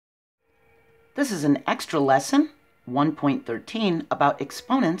This is an extra lesson, 1.13, about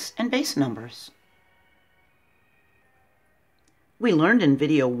exponents and base numbers. We learned in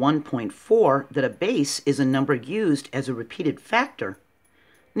video 1.4 that a base is a number used as a repeated factor.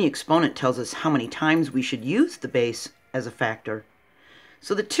 The exponent tells us how many times we should use the base as a factor.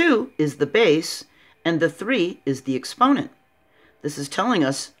 So the 2 is the base, and the 3 is the exponent. This is telling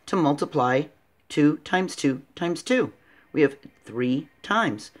us to multiply 2 times 2 times 2. We have 3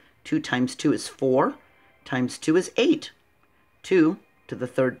 times. 2 times 2 is 4, times 2 is 8. 2 to the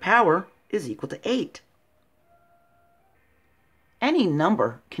third power is equal to 8. Any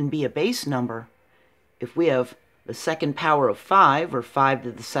number can be a base number. If we have the second power of 5, or 5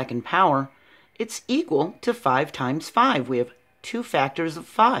 to the second power, it's equal to 5 times 5. We have 2 factors of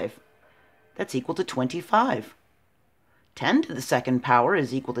 5. That's equal to 25. 10 to the second power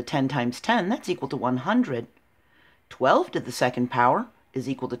is equal to 10 times 10. That's equal to 100. 12 to the second power is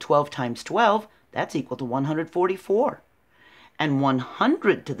equal to 12 times 12. That's equal to 144. And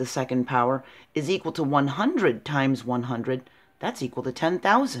 100 to the second power is equal to 100 times 100. That's equal to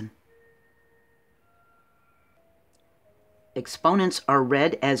 10,000. Exponents are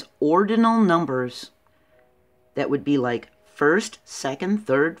read as ordinal numbers. That would be like first, second,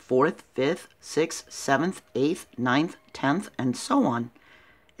 third, fourth, fifth, sixth, seventh, eighth, ninth, 10th, and so on.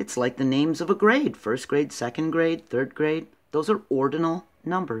 It's like the names of a grade, first grade, second grade, third grade. Those are ordinal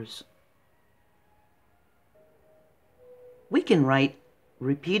numbers. We can write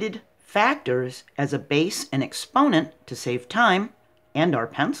repeated factors as a base and exponent to save time and our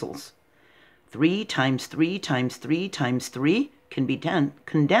pencils. 3 times 3 times 3 times 3 can be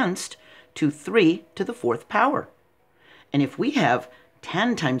condensed to 3 to the fourth power. And if we have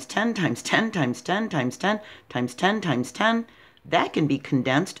 10 times 10 times 10 times 10 times 10 times 10 times 10, that can be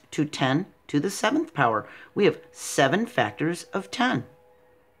condensed to 10 to the seventh power. We have 7 factors of 10.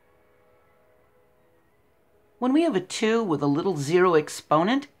 When we have a 2 with a little 0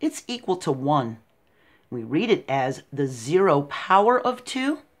 exponent, it's equal to 1. We read it as the 0 power of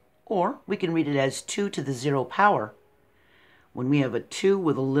 2, or we can read it as 2 to the 0 power. When we have a 2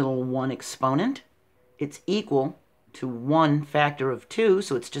 with a little 1 exponent, it's equal to 1 factor of 2,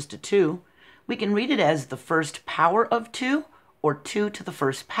 so it's just a 2. We can read it as the first power of 2, or 2 to the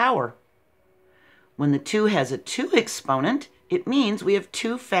first power. When the 2 has a 2 exponent, it means we have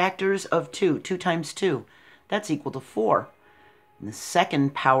 2 factors of 2, 2 times 2. That's equal to 4. And the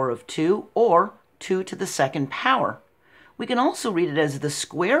second power of 2, or 2 to the second power. We can also read it as the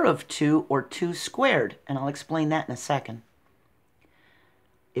square of 2, or 2 squared, and I'll explain that in a second.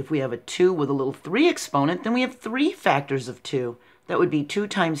 If we have a 2 with a little 3 exponent, then we have 3 factors of 2. That would be 2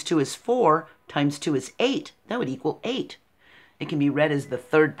 times 2 is 4, times 2 is 8. That would equal 8. It can be read as the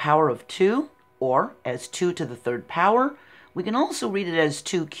third power of 2, or as 2 to the third power. We can also read it as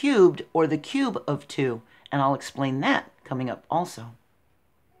 2 cubed, or the cube of 2, and I'll explain that coming up also.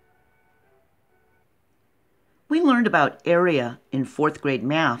 We learned about area in 4th grade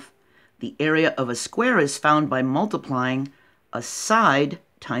math. The area of a square is found by multiplying a side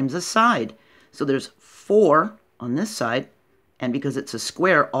times a side. So there's 4 on this side, and because it's a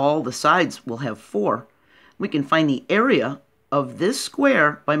square, all the sides will have 4. We can find the area of this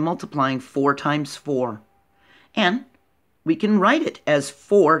square by multiplying 4 times 4. And we can write it as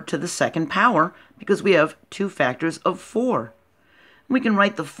 4 to the second power because we have 2 factors of 4. We can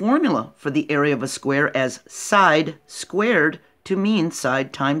write the formula for the area of a square as side squared to mean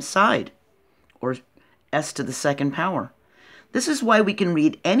side times side, or s to the second power. This is why we can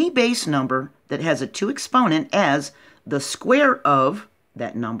read any base number that has a 2 exponent as the square of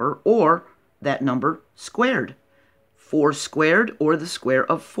that number, or that number squared. 4 squared, or the square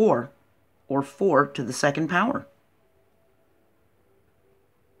of 4, or 4 to the second power.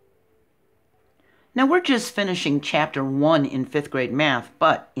 Now we're just finishing chapter 1 in 5th grade math,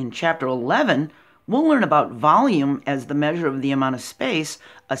 but in chapter 11, we'll learn about volume as the measure of the amount of space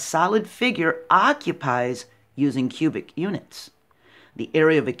a solid figure occupies using cubic units. The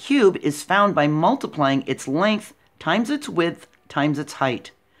area of a cube is found by multiplying its length times its width times its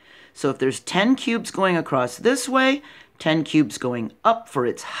height. So if there's 10 cubes going across this way, 10 cubes going up for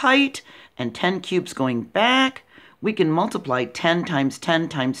its height, and 10 cubes going back, we can multiply 10 times 10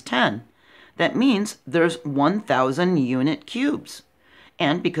 times 10. That means there's 1,000 unit cubes.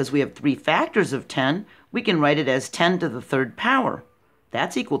 And because we have 3 factors of 10, we can write it as 10 to the third power.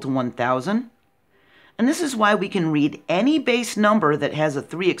 That's equal to 1,000. And this is why we can read any base number that has a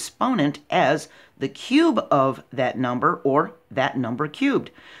 3 exponent as the cube of that number, or that number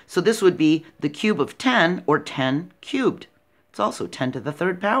cubed. So this would be the cube of 10, or 10 cubed. It's also 10 to the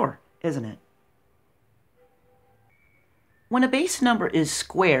third power, isn't it? When a base number is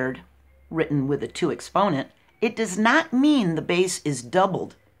squared, written with a 2 exponent, it does not mean the base is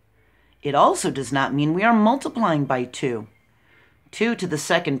doubled. It also does not mean we are multiplying by 2. 2 to the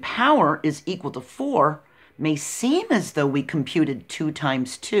second power is equal to 4 may seem as though we computed 2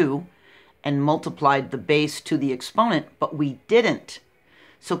 times 2 and multiplied the base to the exponent, but we didn't.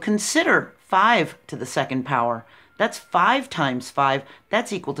 So consider 5 to the second power. That's 5 times 5.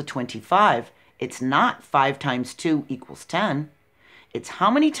 That's equal to 25. It's not 5 times 2 equals 10. It's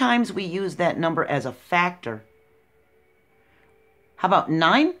how many times we use that number as a factor. How about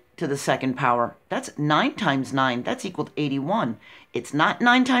 9 to the second power? That's 9 times 9. That's equal to 81. It's not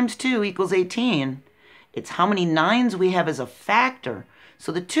 9 times 2 equals 18. It's how many 9s we have as a factor.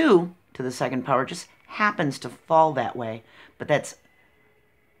 So the 2 to the second power just happens to fall that way. But that's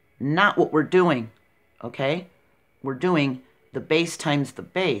not what we're doing, okay? We're doing the base times the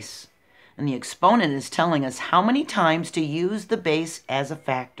base. And the exponent is telling us how many times to use the base as a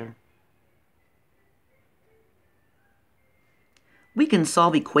factor. We can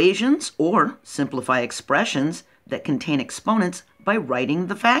solve equations or simplify expressions that contain exponents by writing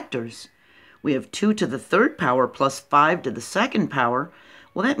the factors. We have 2 to the third power plus 5 to the second power.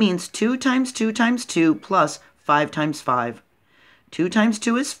 Well, that means 2 times 2 times 2 plus 5 times 5. 2 times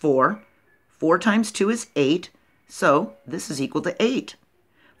 2 is 4. 4 times 2 is 8. So this is equal to 8.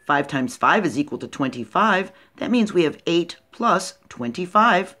 5 times 5 is equal to 25. That means we have 8 plus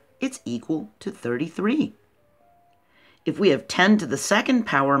 25. It's equal to 33. If we have 10 to the second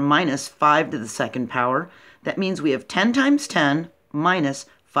power minus 5 to the second power, that means we have 10 times 10 minus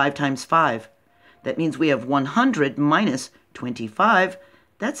 5 times 5. That means we have 100 minus 25.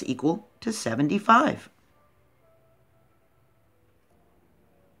 That's equal to 75.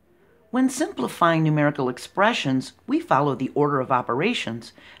 When simplifying numerical expressions, we follow the order of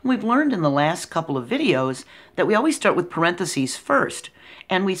operations. And we've learned in the last couple of videos that we always start with parentheses first,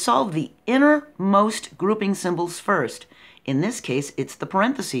 and we solve the innermost grouping symbols first. In this case, it's the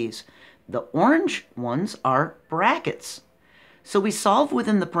parentheses. The orange ones are brackets. So we solve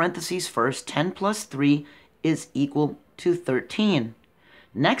within the parentheses first. 10 plus 3 is equal to 13.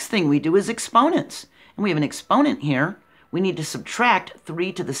 Next thing we do is exponents. And we have an exponent here. We need to subtract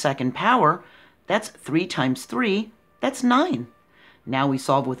 3 to the second power. That's 3 times 3. That's 9. Now we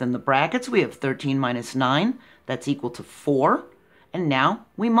solve within the brackets. We have 13 minus 9. That's equal to 4. And now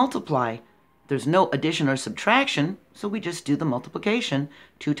we multiply. There's no addition or subtraction, so we just do the multiplication.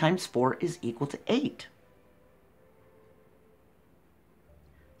 2 times 4 is equal to 8.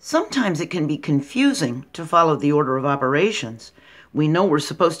 Sometimes it can be confusing to follow the order of operations. We know we're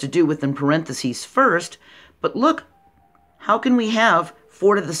supposed to do within parentheses first, but look, how can we have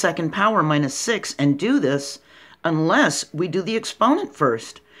 4 to the second power minus 6 and do this unless we do the exponent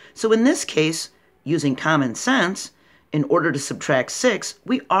first? So in this case, using common sense, in order to subtract 6,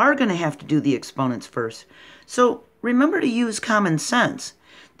 we are going to have to do the exponents first. So remember to use common sense.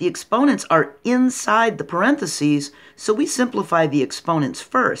 The exponents are inside the parentheses, so we simplify the exponents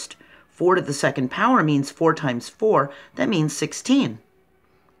first. 4 to the second power means 4 times 4. That means 16.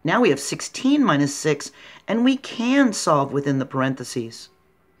 Now we have 16 minus 6, and we can solve within the parentheses.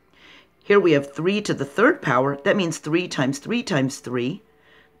 Here we have 3 to the third power. That means 3 times 3 times 3.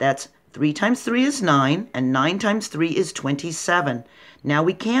 That's 3 times 3 is 9, and 9 times 3 is 27. Now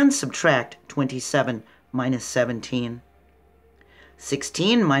we can subtract 27 minus 17.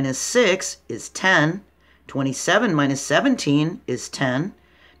 16 minus 6 is 10. 27 minus 17 is 10.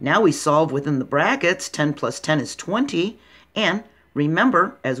 Now we solve within the brackets. 10 plus 10 is 20. And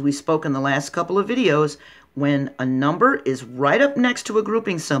remember, as we spoke in the last couple of videos, when a number is right up next to a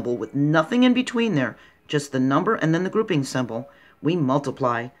grouping symbol with nothing in between there, just the number and then the grouping symbol, we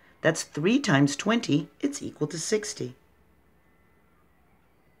multiply. That's 3 times 20. It's equal to 60.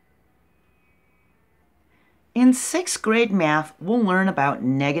 In 6th grade math, we'll learn about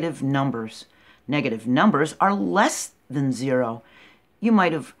negative numbers. Negative numbers are less than 0. You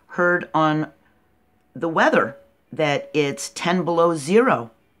might have heard on the weather that it's 10 below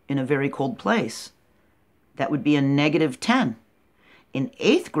 0 in a very cold place. That would be a negative 10. In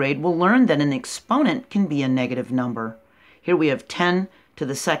 8th grade, we'll learn that an exponent can be a negative number. Here we have 10 to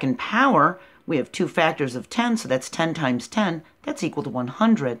the second power. We have 2 factors of 10, so that's 10 times 10. That's equal to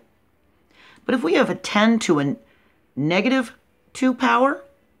 100. But if we have a 10 to a negative 2 power,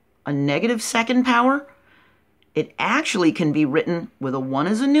 a negative second power, it actually can be written with a 1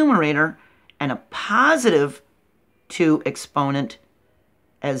 as a numerator and a positive 2 exponent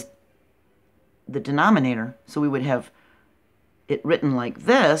as the denominator. So we would have it written like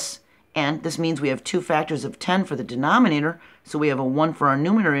this, and this means we have 2 factors of 10 for the denominator, so we have a 1 for our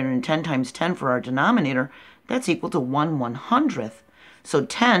numerator and 10 times 10 for our denominator. That's equal to 1/100th. So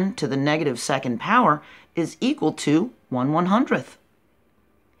 10 to the negative second power is equal to 1/100th.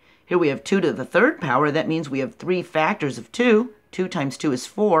 Here we have 2 to the third power. That means we have 3 factors of 2. 2 times 2 is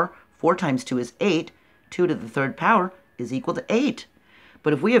 4. 4 times 2 is 8. 2 to the third power is equal to 8.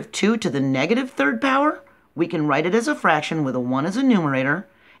 But if we have 2 to the negative third power, we can write it as a fraction with a 1 as a numerator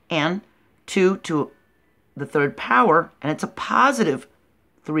and 2 to the third power, and it's a positive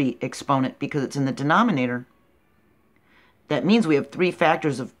 3 exponent because it's in the denominator. That means we have 3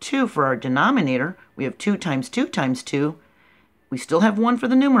 factors of 2 for our denominator. We have 2 times 2 times 2. We still have 1 for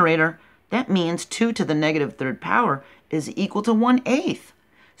the numerator. That means 2 to the negative third power is equal to 1/8.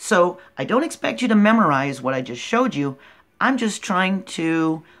 So I don't expect you to memorize what I just showed you. I'm just trying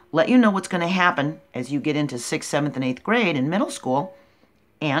to let you know what's going to happen as you get into 6th, 7th, and 8th grade in middle school.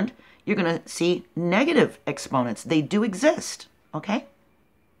 And you're going to see negative exponents. They do exist, okay?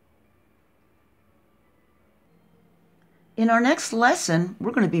 In our next lesson,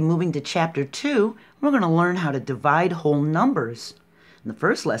 we're going to be moving to Chapter 2. We're going to learn how to divide whole numbers. In the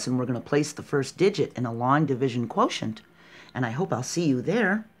first lesson, we're going to place the first digit in a long division quotient. And I hope I'll see you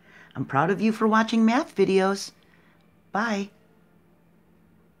there. I'm proud of you for watching math videos. Bye.